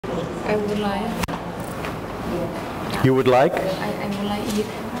I would like. You would like? I would like eat.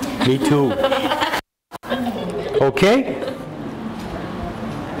 Me too. Okay?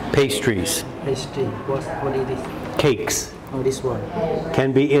 Pastries. Pastry. What is this? Cakes. Oh, this one.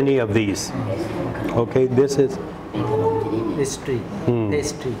 Can be any of these. Okay, this is Pastry.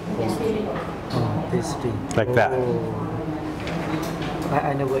 Pastry. Oh, pastry. like that. Oh.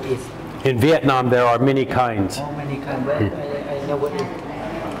 I never eat. In Vietnam, there are many kinds. How many kinds? But I never eat.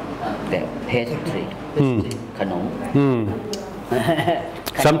 แบบเพสทรีขนม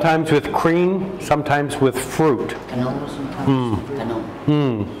Sometimes with cream, sometimes with fruit. ขนมขนม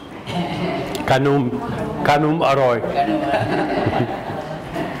Kanum. Kanum aroy.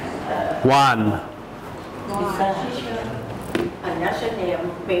 One. Another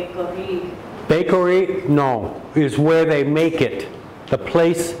name, bakery. Bakery, no, is where they make it. The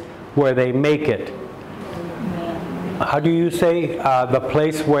place where they make it. How do you say the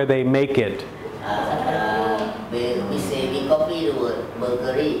place where they make it? we say we copy the word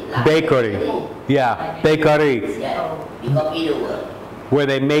bakery Bakery. Yeah, bakery. yeah we copy the word Where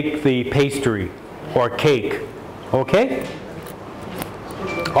they make the pastry or cake. Okay?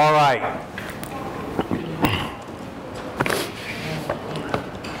 All right.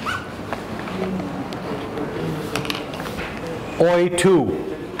 Oi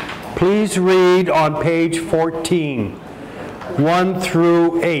 2. Please read on page 14, 1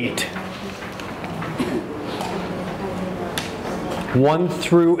 through 8. 1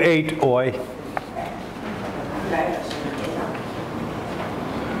 through 8, Oi.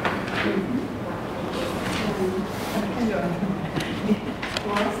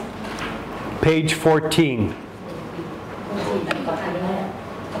 Page 14.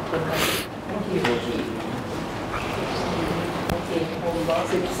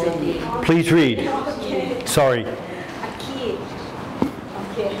 Please read. Sorry. Aki.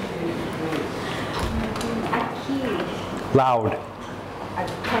 Okay. Aki. Loud. A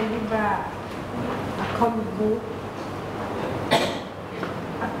caliber. A combo.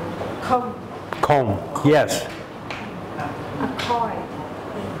 A Comb. Yes. a coin.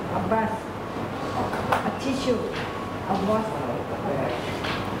 A brush. A tissue. A wash.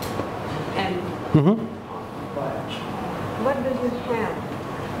 And what do you have?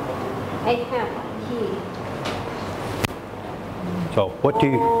 I have a key. So what do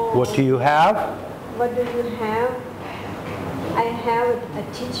you have? What do you have? I have a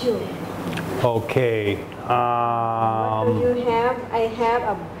tissue. Okay. What do you have? I have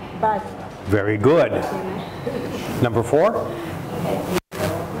a brush. Very good. Number 4.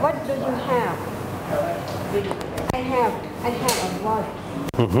 What do you have? I have a watch.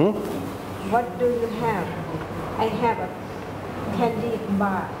 What do you have? I have a candy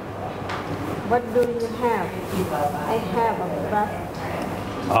bar. What do you have? I have a brush.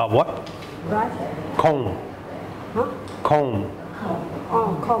 What? Brush? Comb. Huh? Comb. Oh,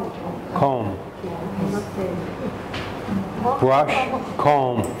 comb. Comb. Not saying. Brush.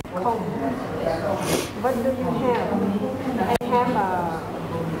 Comb. Comb. What do you have? I have a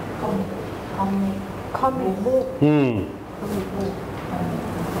comic book. Comic book.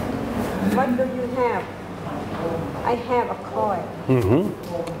 What do you have? I have a coin.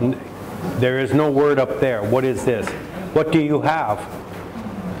 There is no word up there. What is this? What do you have?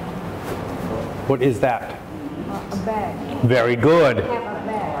 What is that? A bag. Very good. I have a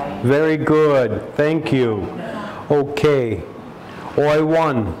bag. Very good. Thank you. Okay. Oi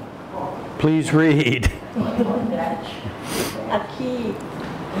 1. Please read. A key.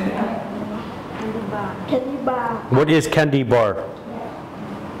 Candy bar. Candy bar. What is candy bar?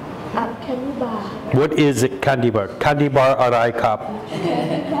 A candy bar. What is a candy bar? Candy bar arai kap.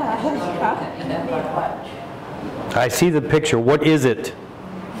 I see the picture. What is it?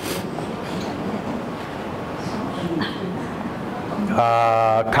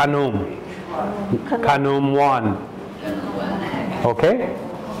 Kanum. Kanum 1. Okay?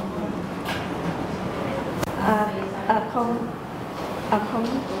 A com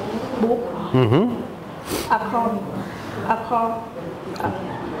book. A com.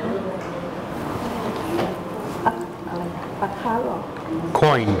 A color.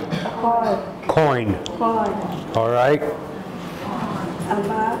 Coin. Coin. Coin. Coin. All right. A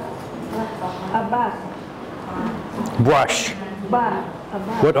bar. A bar. Brush. Bar. A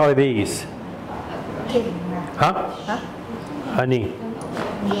bar. What are these? King. Huh? Honey.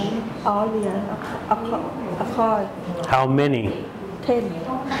 Onion. A coin. How many? 10.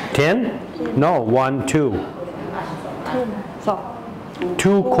 10? No, 1, 2. 10. So.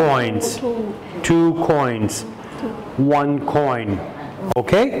 2 coins. 2 coins. 1 coin.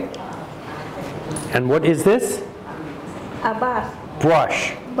 Okay? And what is this? A bar.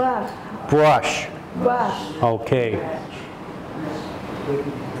 Brush. brush brush brush okay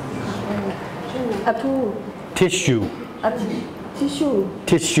a tool tissue a tissue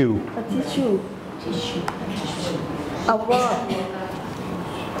tissue a tissue a watch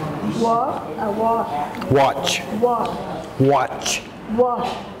watch a watch watch watch watch watch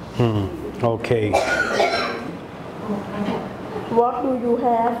okay what do you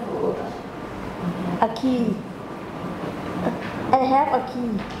have a key I have a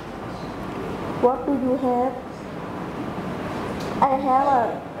key what do you have I have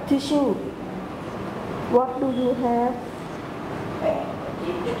a tissue what do you have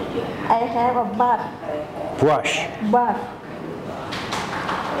I have a brush brush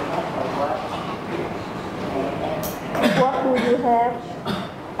what do you have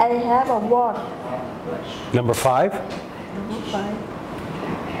I have a watch number 5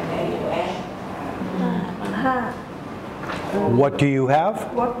 what do you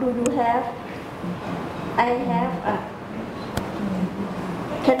have what do you have I have a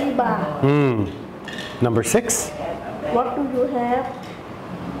candy bar number 6 what do you have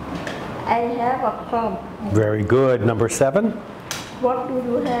I have a comb very good number 7 what do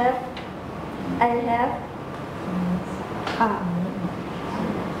you have I have a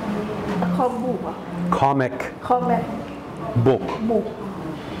comic book comic comic book book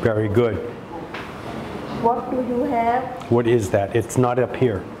very good what do you have what is that it's not up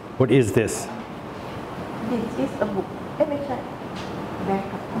here what is this this is a book ไม่ใช่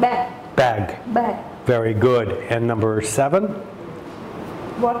bag bag bag very good and number 7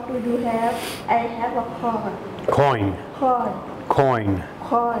 what do you have I have a coin coin coin coin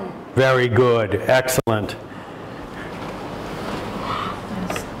coin very good excellent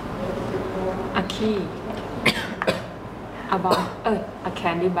a key a bar a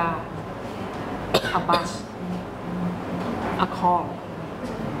candy bar a bus a comb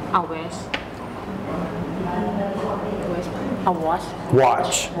a vest a watch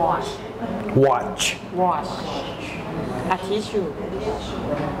watch watch watch watch a tissue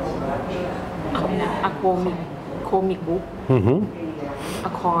a comic book a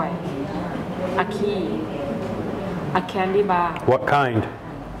coin a key a candy bar what kind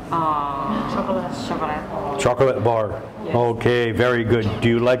chocolate chocolate bar Yes. okay very good do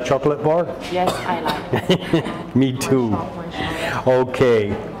you like chocolate bar yes I like me too okay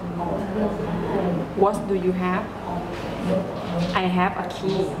what do you have I have a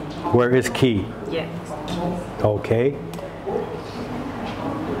key where is key yes okay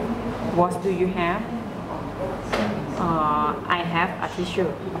what do you have I have a tissue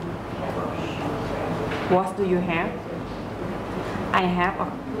what do you have I have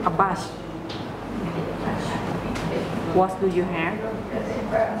a brush what do you have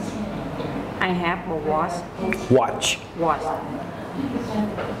I have a watch watch watch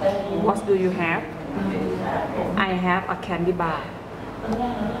what do you have I have a candy bar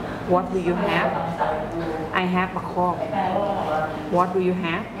what do you have I have a comb what do you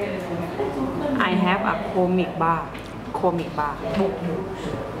have I have a comic bar comic book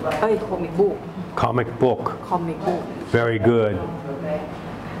comic book comic book very good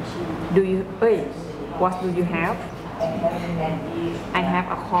do you what do you have I have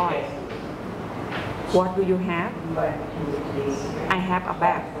a coin what do you have I have a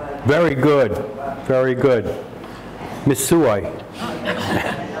bag very good very good Miss Suai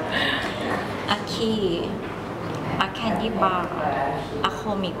a key, a candy bar, a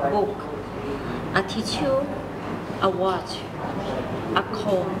comic book, a tissue, a watch, a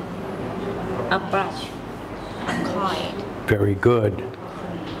comb, a brush, a coin. very good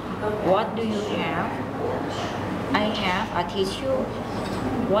What do you have? I have a tissue.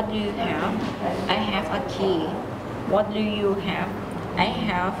 What do you have? I have a key. What do you have? I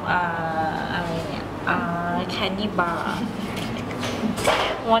have a candy bar.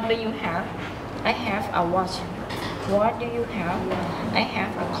 What do you have? I have a watch. What do you have? I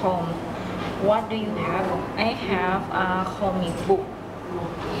have a comb. What do you have? I have a comic book.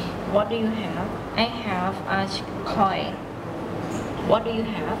 What do you have? I have a coin. What do you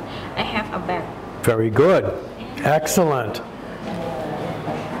have? I have a bag. very good excellent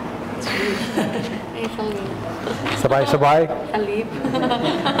สบาย sleep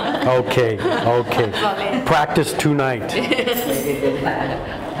okay okay practice tonight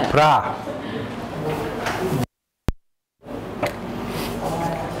พระ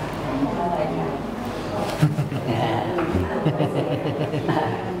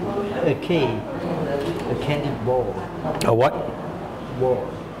a key a candy ball a what ball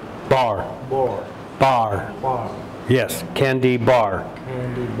bar ball bar ball Yes, candy bar.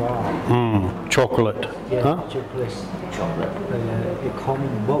 Candy bar. Chocolate. Yes, Huh? chocolate. A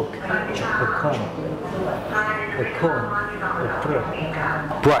comic book. A cone. A cone. A fruit.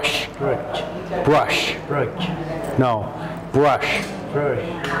 Brush. Brush. Brush. Brush. No. Brush. Brush.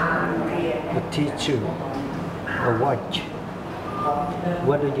 A tissue. A watch.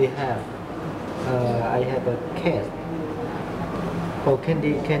 What do you have? I have a cat. Oh,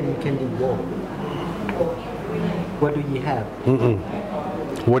 candy ball. What do you have?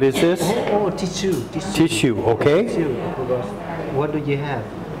 What is this? Oh, tissue. Tissue, okay? Tissue. What do you have?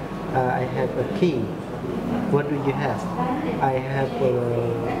 I have a key. What do you have? I have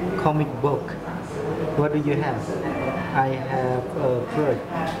a comic book. What do you have? I have a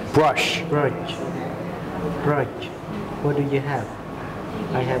brush. Brush. Brush. What do you have?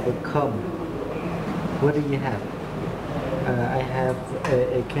 I have a comb. What do you have? I have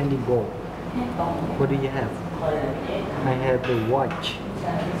a candy ball. What do you have? I have a watch.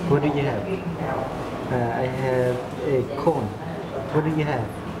 What do you have? I have a cone. What do you have?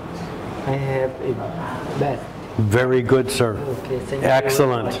 I have a bat. Very good, sir. Okay, thank you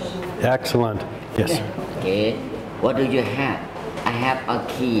Excellent. very much. Excellent. Yes. Okay. What do you have? I have a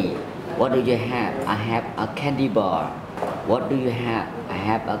key. What do you have? I have a candy bar. What do you have? I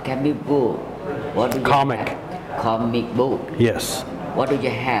have a comic book. What do you Comic. have? Comic book. Yes. What do you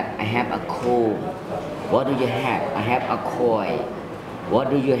have? I have a comb. What do you have? I have a coin. What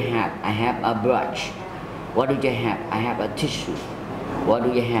do you have? I have a brush. What do you have? I have a tissue. What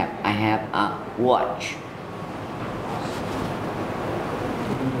do you have? I have a watch.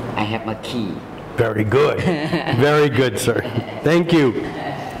 I have a key. Very good. Very good, sir. Thank you.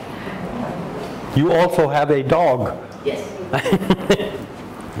 You also have a dog. Yes.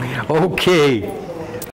 Okay.